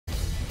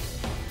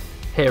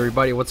Hey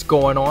everybody, what's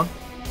going on?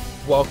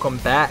 Welcome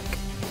back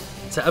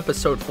to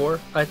episode 4,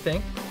 I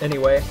think.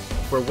 Anyway,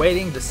 we're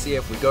waiting to see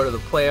if we go to the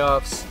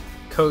playoffs.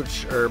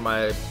 Coach or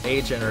my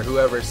agent or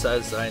whoever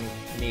says I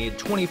need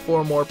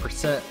 24% more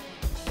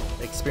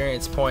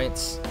experience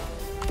points.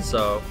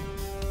 So,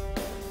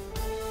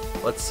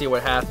 let's see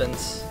what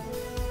happens.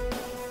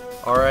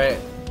 Alright,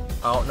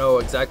 I don't know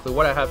exactly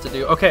what I have to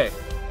do. Okay.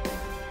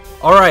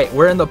 Alright,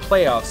 we're in the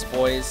playoffs,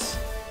 boys.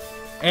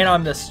 And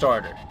I'm the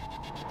starter.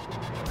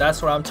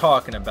 That's what I'm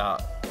talking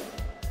about.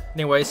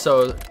 Anyway,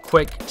 so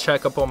quick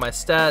checkup on my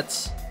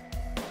stats.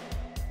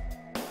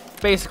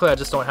 Basically, I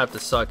just don't have to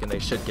suck and they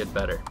should get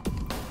better.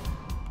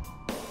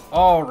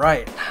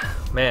 Alright.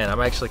 Man, I'm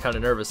actually kind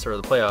of nervous for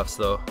the playoffs,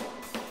 though.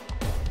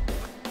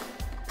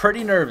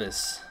 Pretty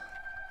nervous.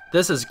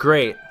 This is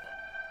great.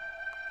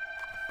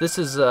 This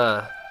is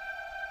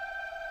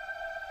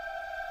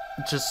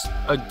just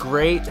a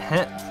great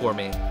hint for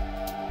me.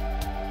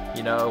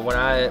 You know, when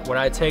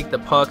I take the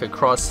puck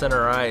across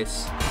center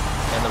ice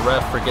and the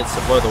ref forgets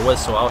to blow the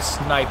whistle, I'll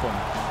snipe him.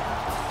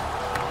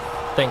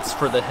 Thanks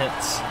for the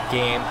hints,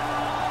 game.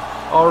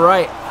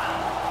 Alright.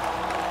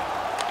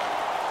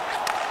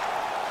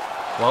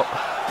 Well,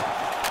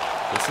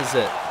 this is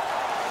it.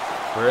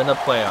 We're in the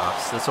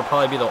playoffs. This will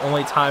probably be the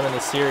only time in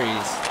the series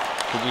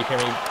that you hear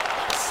me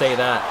say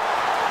that.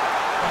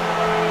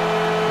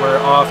 We're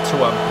off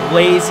to a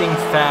blazing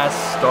fast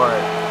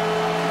start.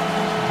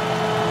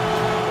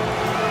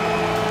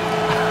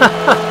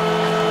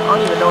 I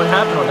don't even know what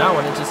happened on that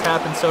one. It just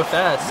happened so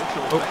fast.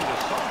 Oh.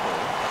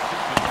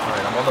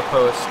 Alright, I'm on the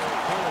post.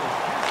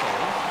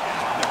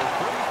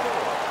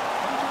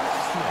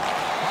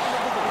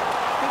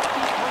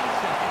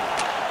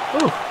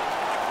 Ooh.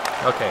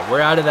 Okay, we're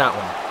out of that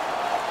one.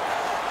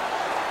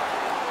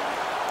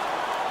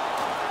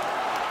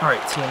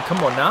 Alright, team,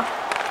 come on now.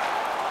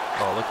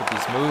 Oh, look at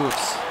these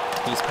moves.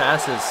 These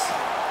passes.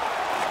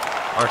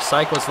 Our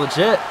cycle's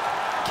legit.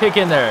 Kick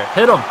in there.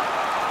 Hit him.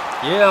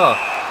 Yeah.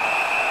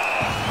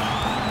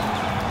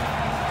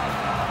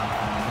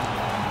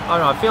 I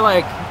don't know, I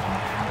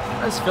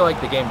just feel like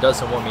the game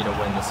doesn't want me to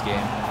win this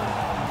game.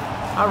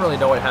 I don't really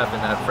know what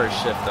happened that first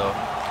shift though.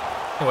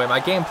 Anyway,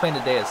 my game plan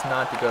today is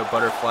not to go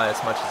butterfly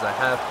as much as I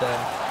have been.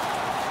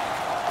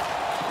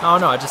 I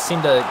don't know, I just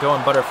seem to go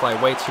in butterfly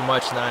way too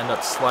much and then I end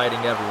up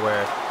sliding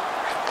everywhere.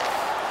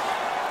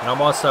 And I'm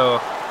also...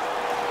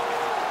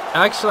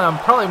 Actually, I'm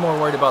probably more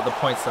worried about the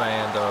points than I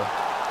am though.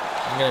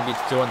 I'm going to be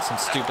doing some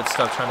stupid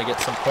stuff trying to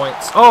get some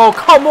points. Oh,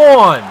 come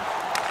on!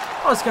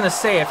 I was going to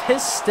say, if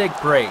his stick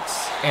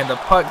breaks and the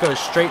puck goes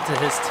straight to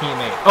his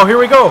teammate. Oh, here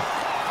we go.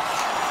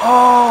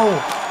 Oh.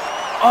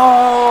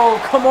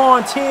 Oh, come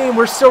on, team.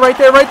 We're still right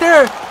there, right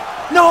there.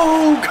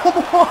 No,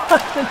 come on.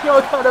 Y'all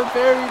got to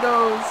bury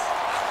those.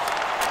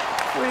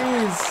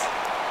 Please.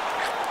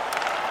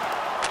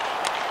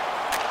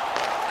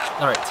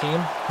 All right,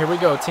 team. Here we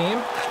go, team.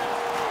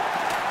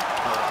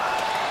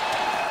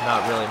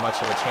 Not really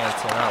much of a chance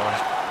on that one.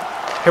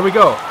 Here we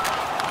go.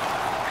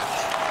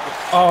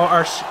 Oh,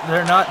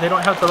 they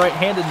don't have the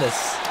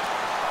right-handedness.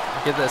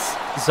 Look at this.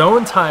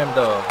 Zone time,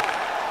 though.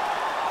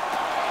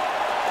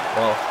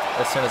 Well,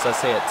 as soon as I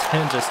say it,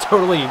 Tim just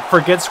totally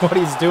forgets what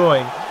he's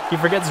doing. He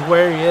forgets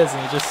where he is,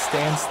 and he just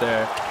stands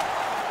there.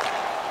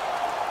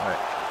 Alright.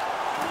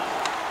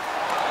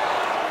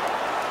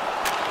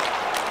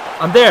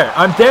 I'm there!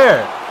 I'm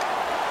there!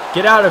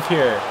 Get out of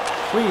here.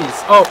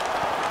 Please. Oh,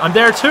 I'm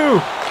there,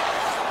 too!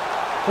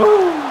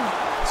 Woo!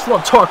 That's what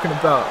I'm talking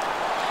about.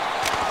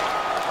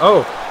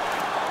 Oh.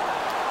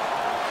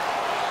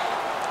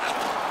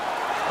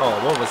 Oh,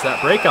 what was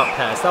that breakout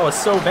pass? That was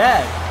so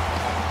bad.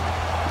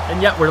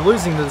 And yet we're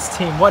losing to this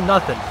team 1-0.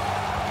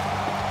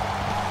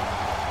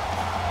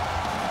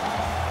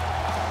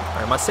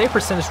 Alright, my save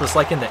percentage was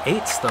like in the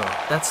 8s though.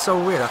 That's so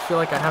weird. I feel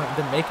like I haven't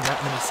been making that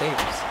many saves.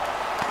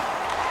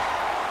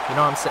 You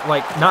know what I'm saying?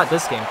 Like, not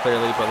this game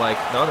clearly, but like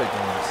the other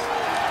games.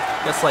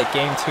 I guess like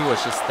game 2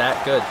 was just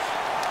that good.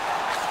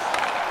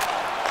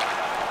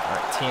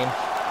 Alright, team.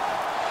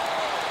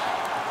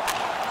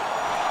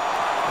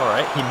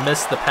 Alright, he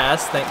missed the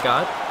pass, thank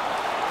God.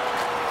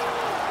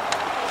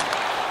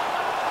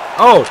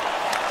 Oh!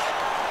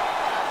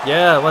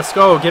 Yeah, let's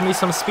go. Give me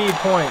some speed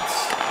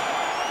points.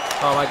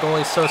 Oh, my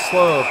goalie's so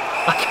slow.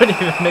 I couldn't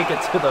even make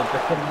it to the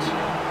bench.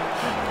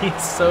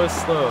 He's so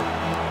slow.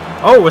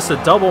 Oh, it's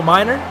a double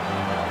minor?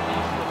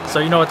 So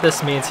you know what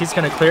this means. He's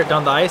going to clear it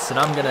down the ice, and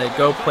I'm going to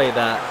go play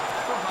that.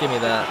 Give me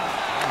that.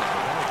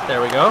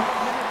 There we go.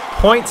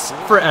 Points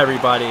for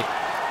everybody.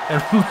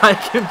 And my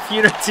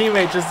computer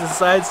teammate just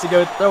decides to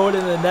go throw it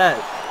in the net.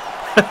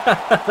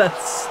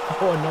 That's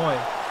so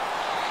annoying.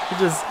 He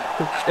just...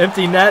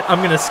 Empty net, I'm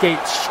going to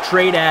skate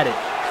straight at it.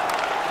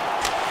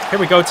 Here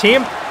we go,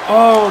 team.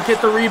 Oh,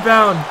 get the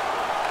rebound.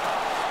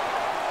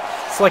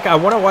 It's like I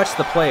want to watch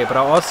the play, but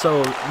I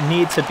also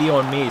need to be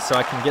on me so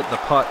I can get the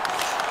puck.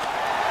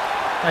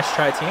 Nice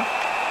try, team.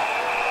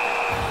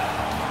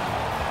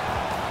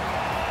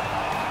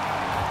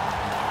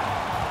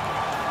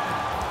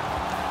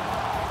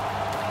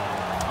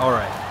 All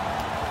right.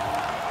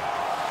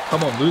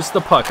 Come on, lose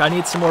the puck. I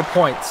need some more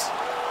points.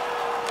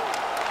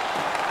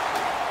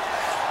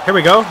 Here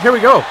we go. Here we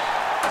go.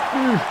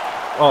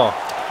 Oh,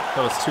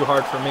 that was too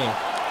hard for me.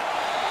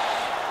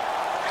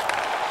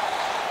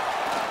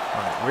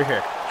 All right, we're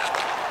here.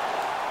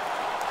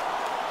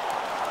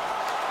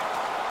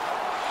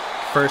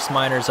 First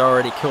miner's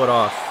already killed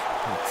off.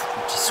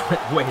 It just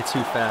went way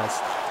too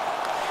fast.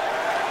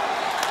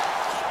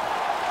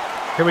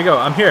 Here we go.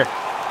 I'm here.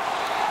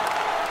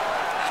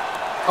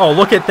 Oh,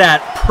 look at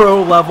that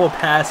pro level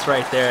pass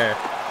right there.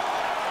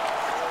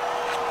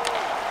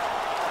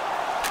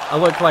 I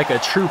look like a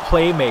true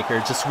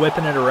playmaker, just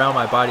whipping it around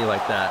my body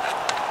like that.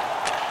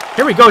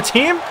 Here we go,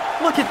 team.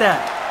 Look at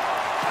that.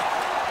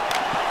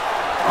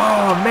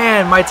 Oh,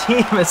 man, my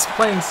team is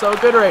playing so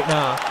good right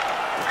now.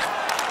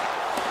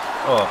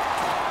 Oh,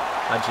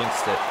 I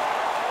jinxed it.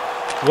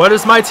 What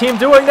is my team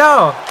doing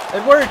now?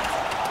 It worked.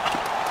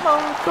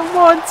 Oh, come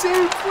on,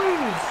 team,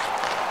 please.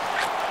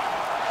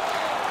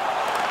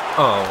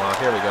 Oh, well,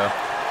 here we go.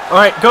 All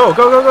right, go,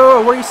 go, go, go,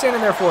 go. What are you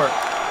standing there for?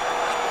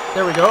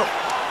 There we go.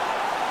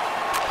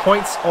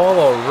 Points all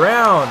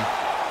around.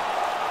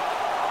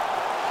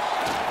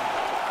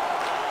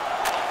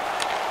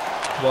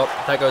 Well,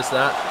 that goes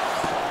that.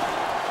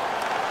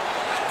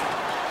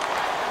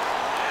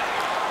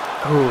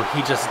 Ooh,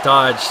 he just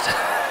dodged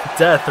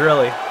death,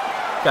 really.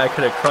 Guy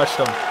could have crushed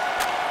him.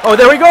 Oh,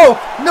 there we go.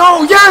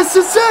 No, yes,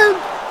 it's in.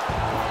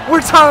 We're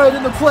tied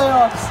in the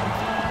playoffs.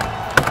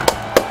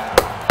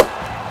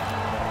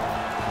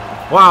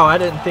 Wow, I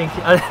didn't think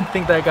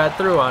that got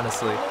through,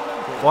 honestly.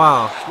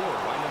 Wow.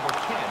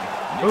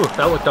 Ooh,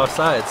 that looked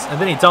offsides. And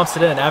then he dumps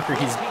it in after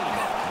he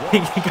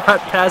got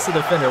past the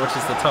defender, which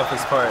is the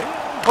toughest part.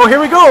 Oh,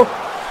 here we go!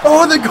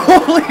 Oh, the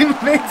goalie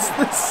makes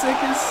the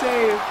sickest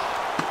save.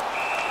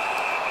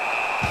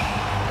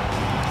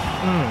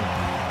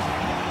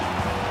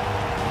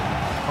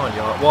 Come on,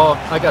 y'all. Well,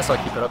 I guess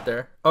I'll keep it up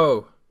there.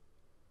 Oh.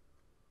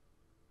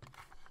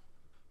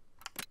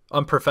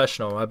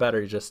 Unprofessional. My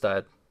battery just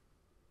died.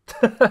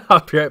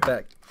 I'll be right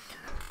back.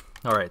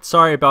 Alright,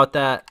 sorry about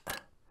that.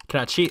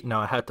 Can I cheat? No,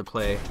 I have to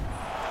play.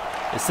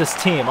 It's this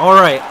team.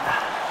 Alright.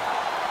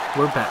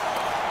 We're back.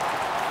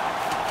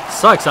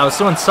 Sucks. I was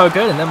doing so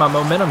good and then my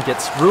momentum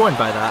gets ruined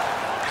by that.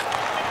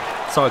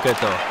 It's all good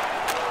though.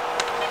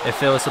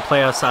 If it was the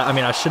playoffs, I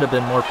mean, I should have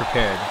been more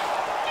prepared.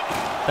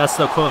 That's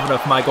the equivalent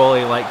of my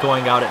goalie, like,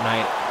 going out at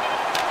night.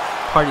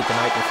 Partied the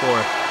night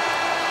before.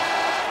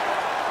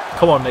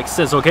 Come on,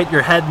 McSizzle. Get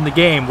your head in the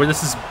game where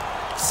this is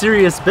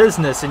serious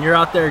business and you're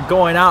out there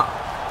going out.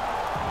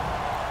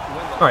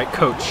 Alright,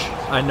 coach.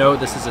 I know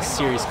this is a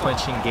serious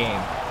clinching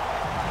game.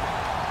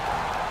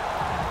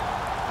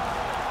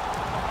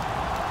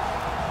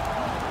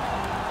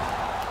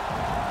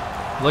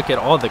 Look at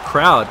all the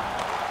crowd.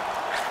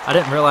 I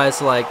didn't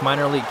realize, like,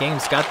 minor league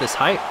games got this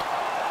hype.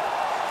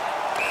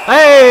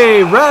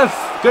 Hey, ref!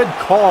 Good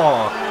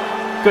call.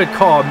 Good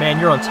call, man.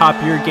 You're on top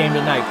of your game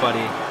tonight, buddy.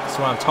 That's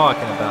what I'm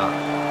talking about.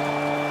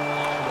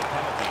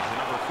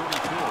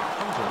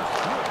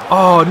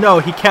 Oh, no,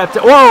 he kept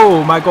it.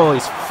 Whoa, my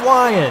goalie's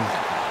flying.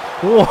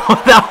 Whoa,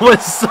 that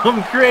was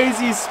some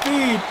crazy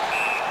speed.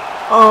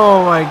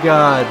 Oh, my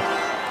God.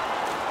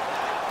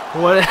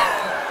 What?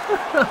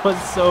 That was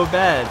so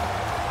bad.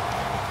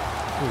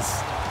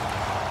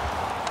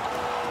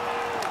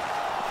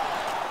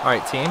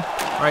 Alright, team.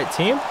 Alright,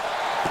 team.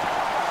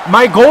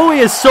 My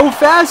goalie is so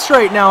fast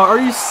right now. Are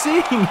you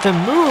seeing him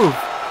move?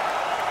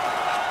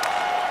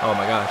 Oh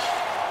my gosh.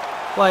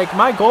 Like,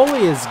 my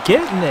goalie is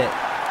getting it.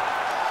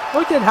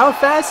 Look at how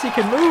fast he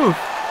can move.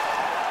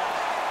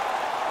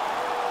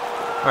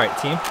 Alright,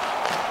 team.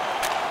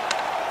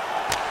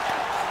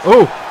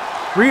 Oh!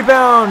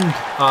 Rebound!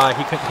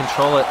 He couldn't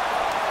control it.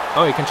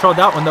 Oh, he controlled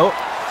that one though.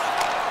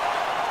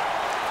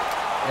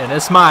 And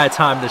it's my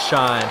time to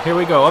shine. Here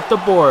we go, up the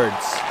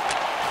boards.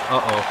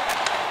 Uh-oh.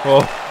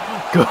 Oh,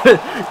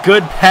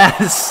 good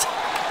pass.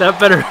 That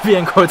better be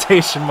in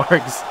quotation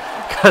marks,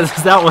 because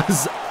that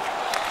was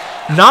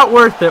not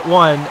worth it,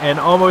 one, and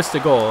almost a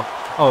goal.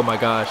 Oh my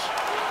gosh.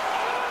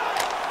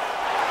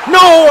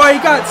 No, I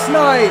got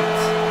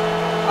sniped.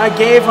 I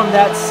gave him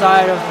that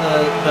side of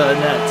the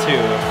net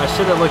too. I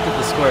should have looked at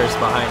the squares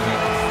behind me.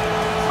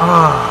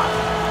 Ah.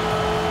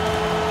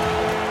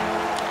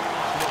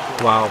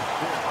 Wow.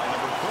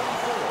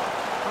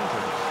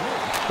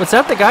 Was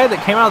that the guy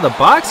that came out of the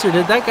box, or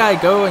did that guy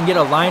go and get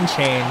a line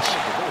change,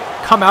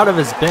 come out of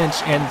his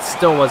bench, and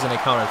still wasn't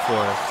accounted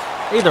for?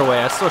 Either way,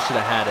 I still should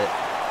have had it.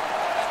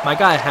 My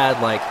guy had,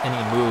 like,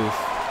 any move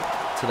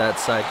to that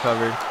side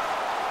covered.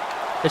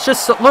 It's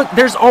just, look,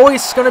 there's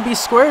always going to be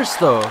squares,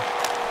 though.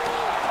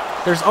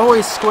 There's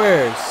always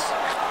squares.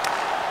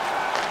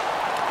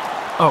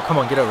 Oh, come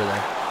on, get over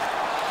there.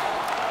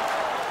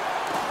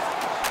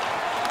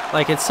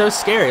 Like, it's so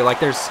scary.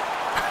 Like, there's...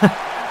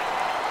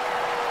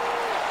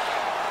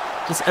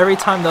 Just every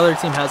time the other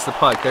team has the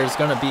puck, there's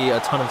going to be a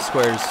ton of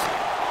squares.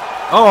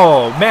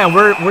 Oh, man,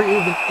 we're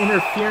even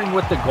interfering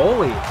with the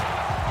goalie.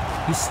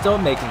 He's still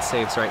making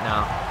saves right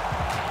now.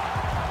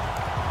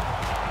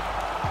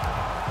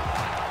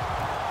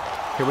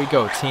 Here we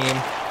go, team.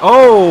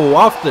 Oh,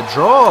 off the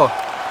draw.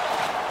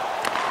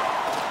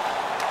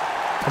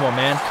 Come on,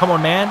 man. Come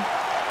on, man.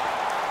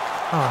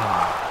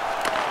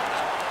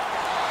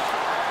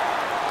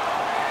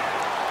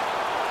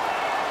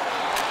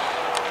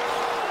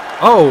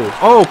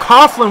 Oh,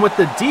 Coughlin with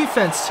the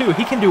defense too.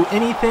 He can do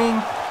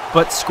anything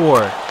but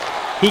score.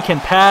 He can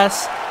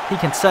pass. He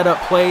can set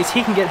up plays.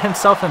 He can get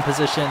himself in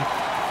position.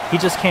 He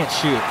just can't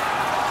shoot.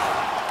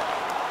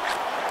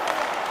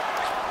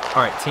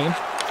 All right, team.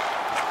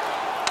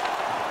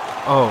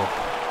 Oh.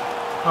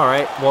 All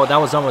right. Well, that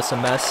was almost a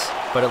mess,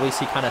 but at least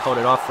he kind of held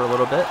it off for a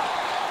little bit.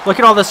 Look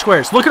at all the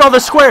squares. Look at all the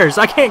squares.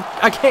 I can't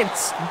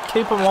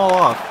keep them all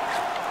off.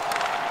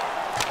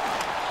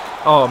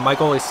 Oh, my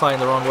goalie's sliding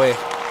the wrong way.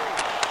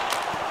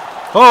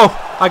 Oh,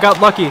 I got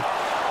lucky.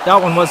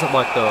 That one wasn't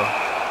luck though.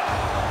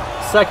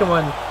 Second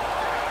one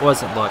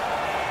wasn't luck.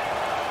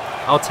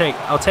 I'll take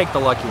the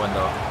lucky one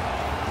though.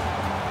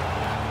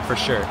 For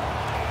sure.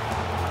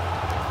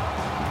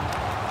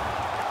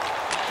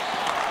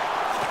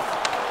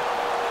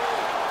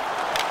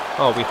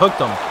 Oh, we hooked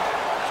them.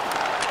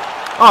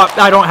 Oh,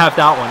 I don't have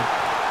that one.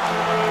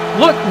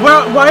 Look,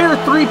 why are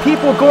 3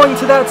 people going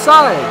to that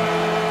side?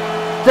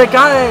 The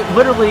guy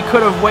literally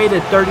could have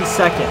waited 30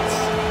 seconds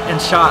and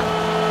shot.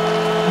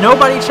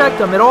 Nobody checked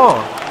him at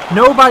all.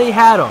 Nobody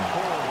had him.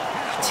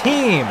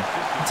 Team,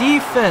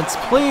 defense,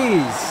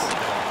 please.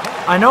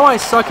 I know I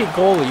suck at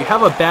goalie. You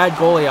have a bad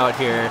goalie out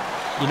here.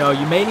 You know,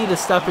 you may need to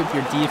step up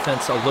your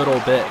defense a little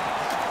bit.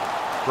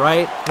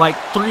 Right? Like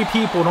 3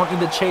 people don't need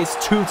to chase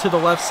 2 to the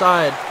left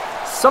side.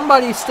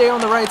 Somebody stay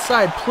on the right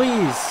side,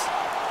 please.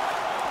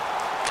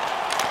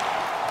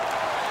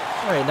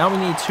 Alright, now we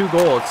need 2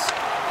 goals.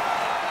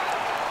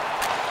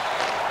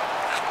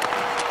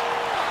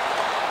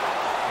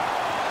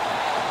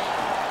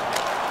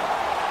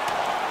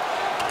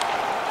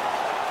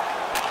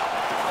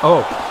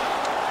 Oh.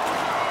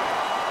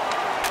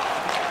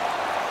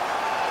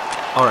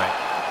 Alright.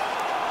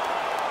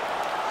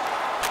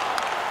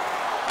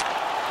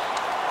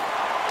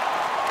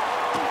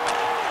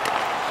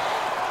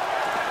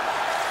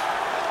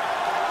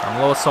 I'm a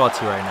little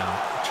salty right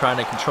now. I'm trying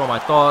to control my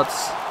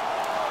thoughts.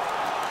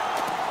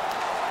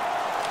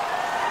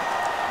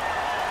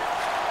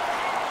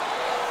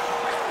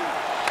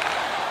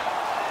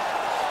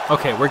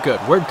 Okay, we're good.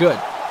 We're good.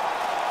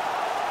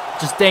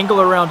 Just dangle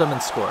around them and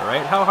score,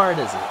 right? How hard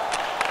is it?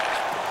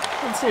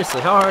 And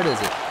seriously, how hard is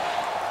it?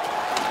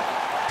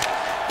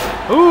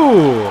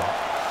 Ooh!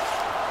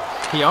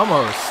 He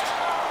almost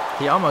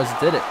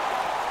did it.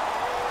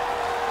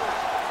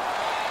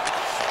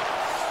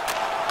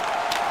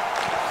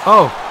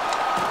 Oh!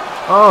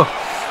 Oh!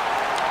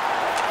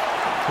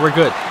 We're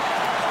good.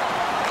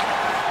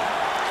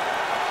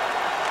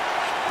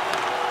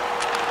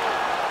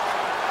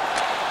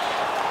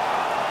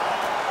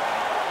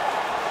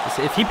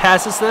 If he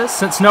passes this,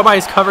 since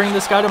nobody's covering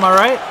this guy to my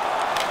right,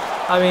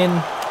 I mean,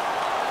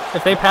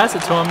 if they pass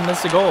it to him,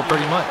 that's a goal,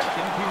 pretty much.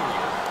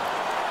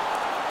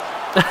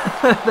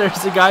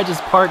 There's a guy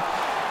just parked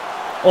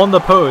on the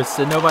post,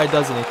 and nobody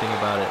does anything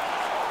about it.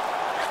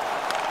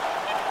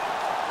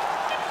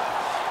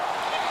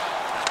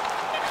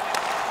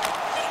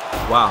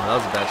 Wow, that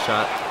was a bad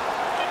shot.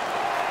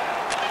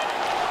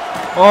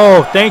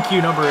 Oh, thank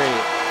you, number 8.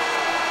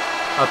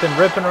 I've been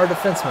ripping our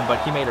defenseman,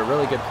 but he made a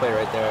really good play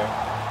right there.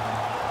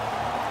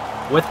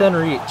 Within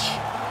reach.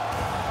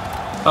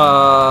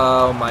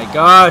 Oh my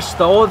gosh,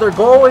 the older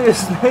goalie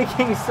is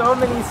making so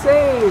many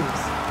saves.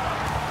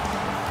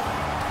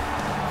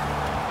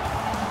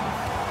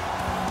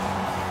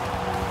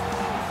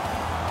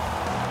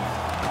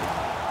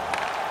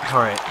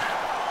 Alright.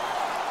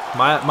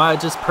 My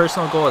just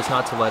personal goal is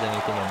not to let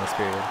anything in this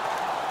period.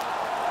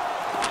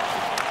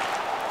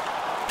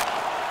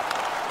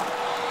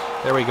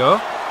 There we go.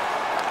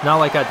 Not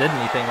like I did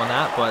anything on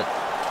that, but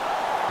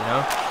you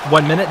know,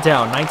 1 minute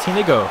down, 19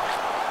 to go.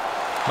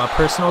 My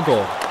personal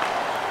goal.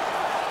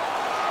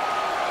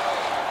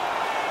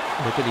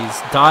 Look at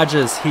these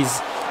dodges.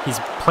 He's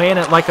playing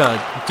it like a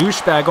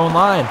douchebag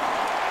online.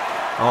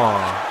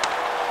 Oh.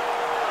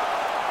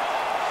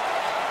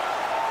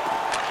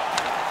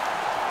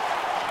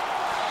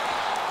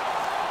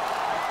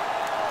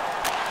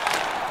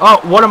 Oh,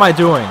 what am I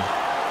doing?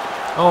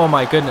 Oh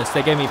my goodness,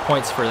 they gave me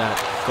points for that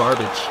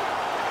garbage.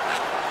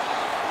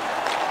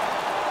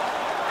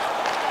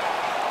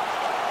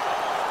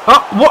 Oh,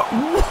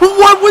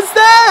 what was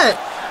that?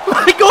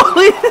 My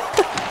goalie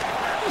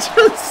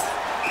just...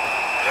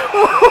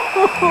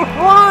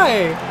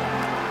 Why?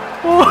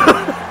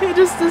 He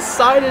just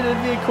decided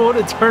it'd be cool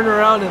to turn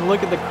around and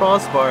look at the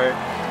crossbar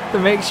to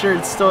make sure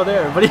it's still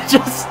there, but he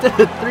just did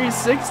a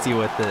 360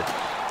 with it.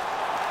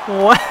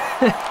 What?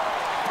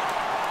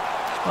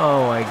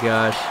 Oh my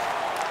gosh.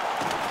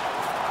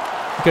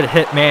 Good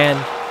hit, man.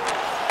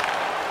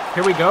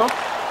 Here we go.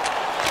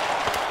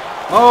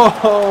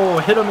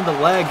 Oh, hit him in the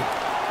leg.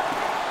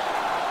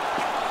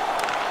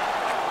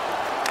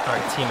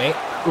 Alright, teammate.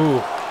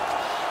 Ooh.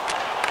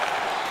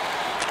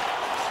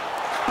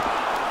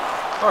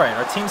 Alright,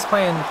 our team's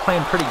playing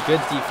pretty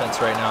good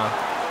defense right now.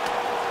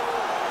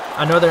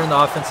 I know they're in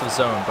the offensive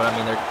zone, but I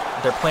mean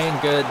they're playing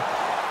good.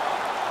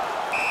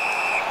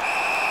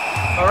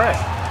 Alright.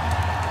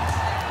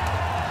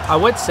 I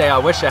would say I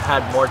wish I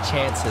had more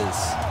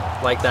chances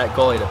like that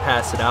goalie to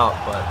pass it out,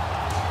 but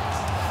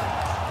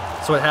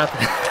that's what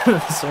happens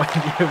when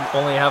you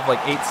only have like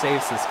 8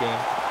 saves this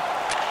game.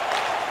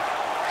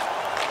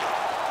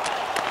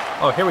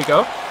 Oh, here we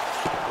go.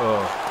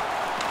 Oh,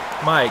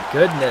 my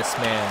goodness,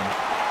 man.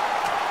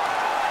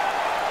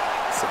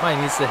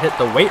 Somebody needs to hit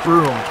the weight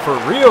room for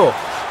real.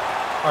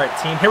 All right,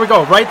 team, here we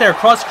go. Right there,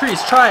 cross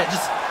crease. Try it.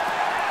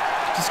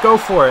 Just go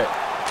for it.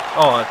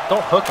 Oh,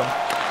 don't hook him.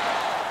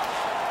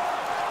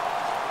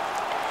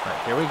 All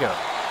right, here we go.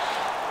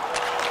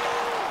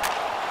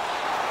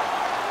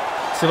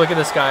 See, look at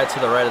this guy to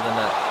the right of the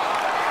net.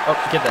 Oh,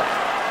 get that.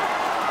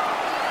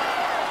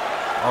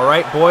 All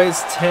right,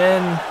 boys,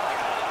 10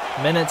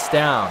 minutes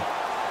down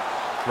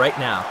right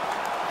now.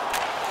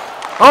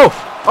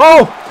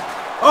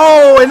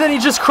 Oh, and then he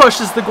just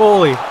crushes the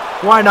goalie.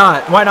 Why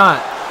not? Why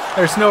not?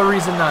 There's no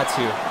reason not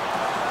to.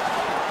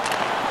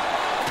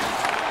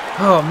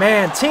 Oh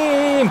man,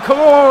 team, come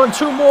on,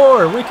 2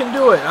 more. We can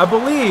do it, I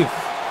believe.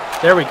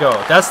 There we go.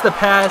 That's the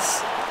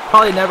pass.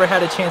 Probably never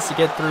had a chance to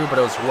get through, but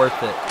it was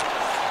worth it.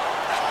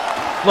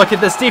 Look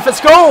at this defense.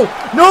 Go!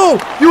 No,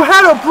 you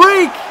had a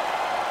break.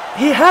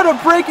 He had a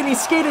break and he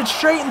skated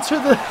straight into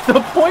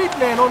the point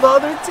man on the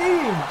other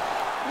team.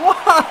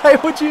 Why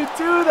would you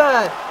do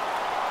that?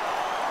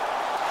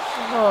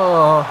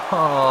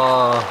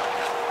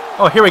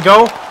 Oh, here we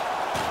go.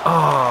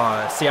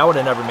 Oh, see, I would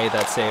have never made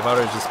that save. I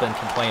would have just been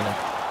complaining.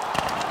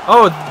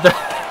 Oh,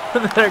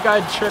 that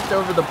guy tripped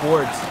over the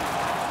boards.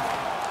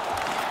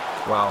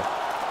 Wow.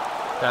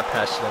 That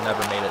pass should have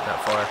never made it that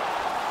far.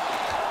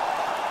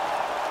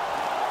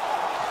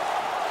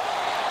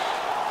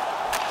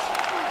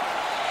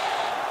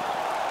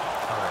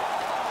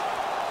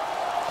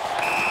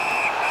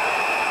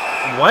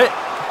 What?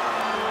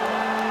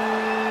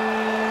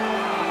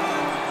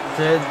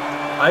 Did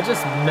I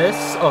just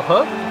miss a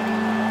hook?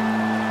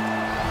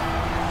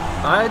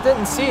 I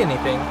didn't see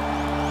anything.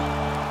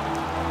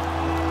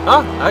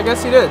 Oh, I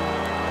guess he did.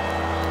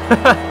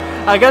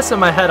 I guess in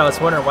my head I was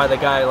wondering why the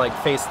guy like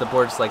faced the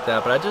boards like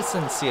that, but I just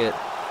didn't see it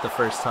the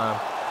first time.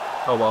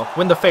 Oh well.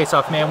 Win the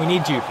face-off, man. We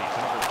need you.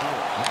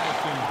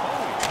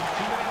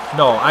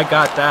 No, I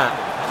got that.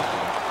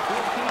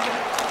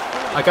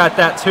 I got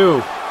that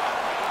too.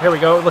 Here we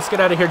go. Let's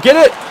get out of here. Get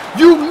it!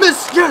 You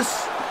missed!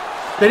 Yes!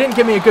 They didn't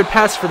give me a good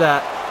pass for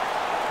that,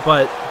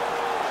 but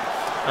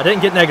I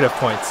didn't get negative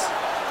points.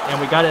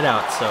 And we got it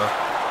out, so.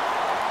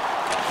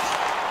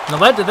 And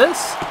it led to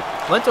this.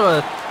 Led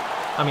to a,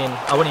 I mean,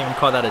 I wouldn't even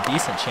call that a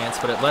decent chance,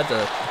 but it led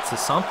to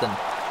something.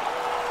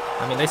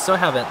 I mean, they still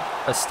haven't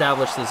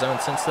established the zone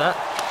since that.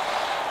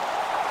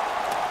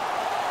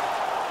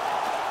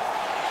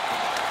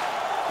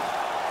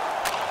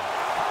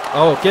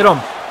 Oh, get him.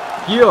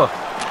 Yeah.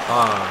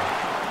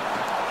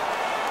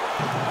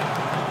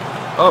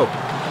 Oh.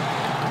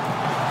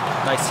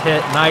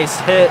 Nice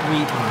hit,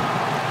 Wheaton.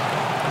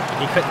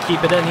 He couldn't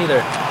keep it in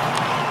either.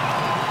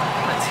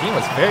 That team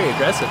was very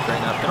aggressive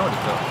during that penalty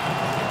kill.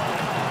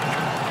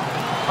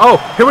 Oh,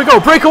 here we go.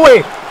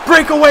 Breakaway.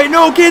 Breakaway.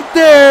 No, get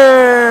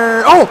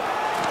there. Oh.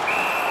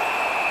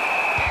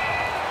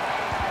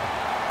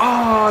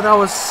 Oh, that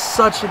was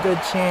such a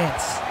good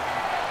chance.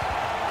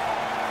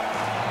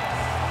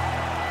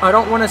 I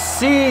don't want to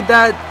see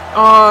that.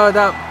 I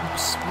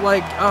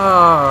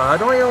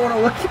don't even want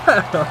to look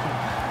at him.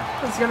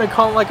 I was gonna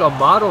call him like a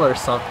model or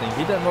something.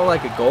 He didn't look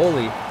like a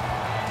goalie.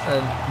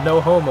 And no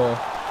homo,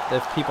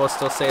 if people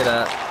still say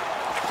that.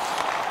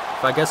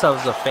 If I guess I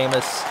was a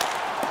famous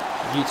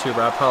YouTuber,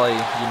 I probably,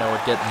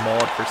 would get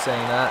mauled for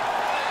saying that.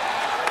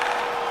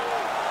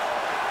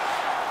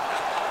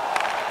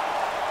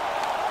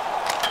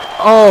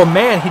 Oh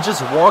man, he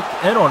just walked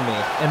in on me,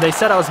 and they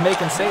said I was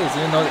making saves,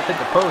 even though they hit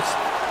the post.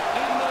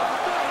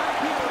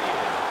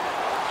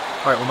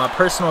 All right, well, my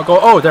personal goal.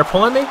 Oh, they're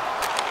pulling me?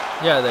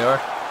 Yeah, they are.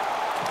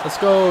 Let's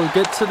go.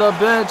 Get to the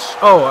bench.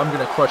 Oh, I'm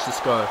gonna crush this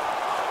guy.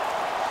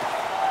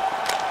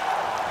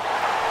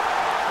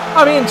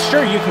 I mean,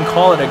 sure, you can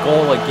call it a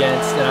goal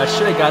against, and I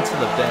should have got to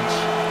the bench.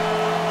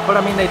 But,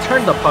 I mean, they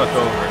turned the puck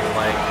over.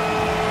 Like,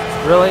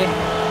 really?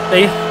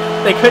 They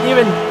couldn't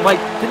even,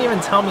 didn't even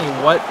tell me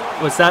what,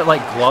 was that,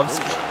 gloves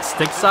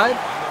stick side?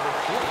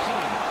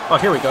 Oh,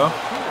 here we go.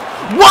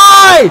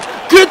 Why?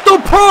 Get the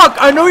puck!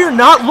 I know you're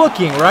not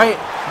looking, right?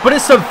 But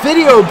it's a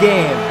video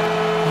game.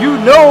 You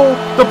know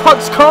the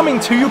puck's coming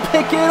to you.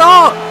 Pick it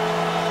up.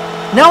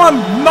 Now I'm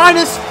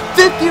minus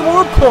 50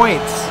 more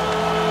points.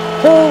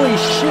 Holy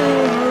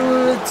shit.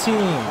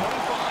 Team.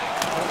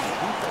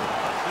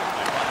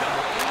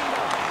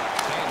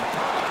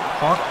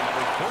 Huh?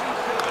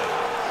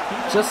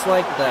 Just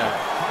like that.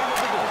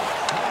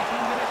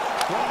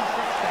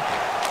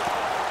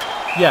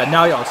 Yeah,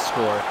 now y'all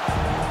score.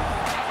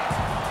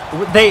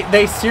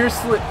 They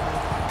seriously.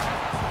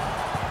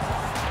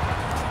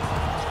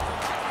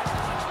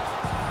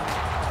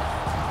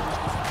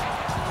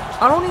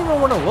 I don't even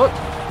want to look.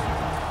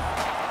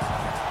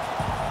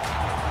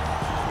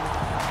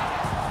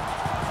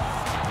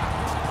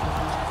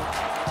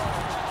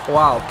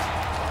 Wow.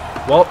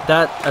 Well,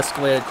 that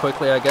escalated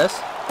quickly, I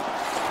guess.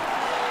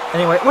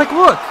 Anyway, like,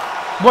 look.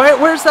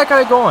 Where's that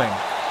guy going?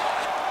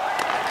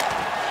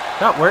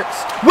 That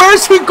works.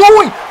 Where's he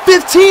going?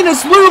 15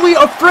 is literally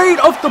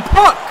afraid of the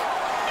puck.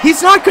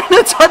 He's not going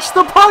to touch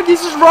the puck. He's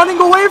just running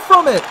away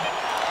from it.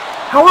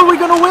 How are we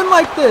going to win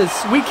like this?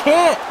 We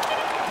can't.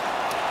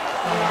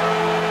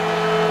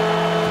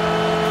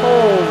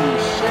 Holy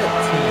shit,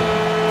 team.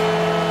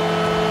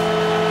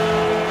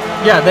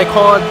 Yeah, they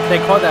called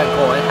that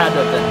goal. It had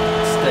to have been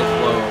stick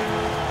low.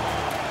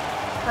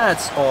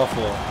 That's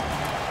awful.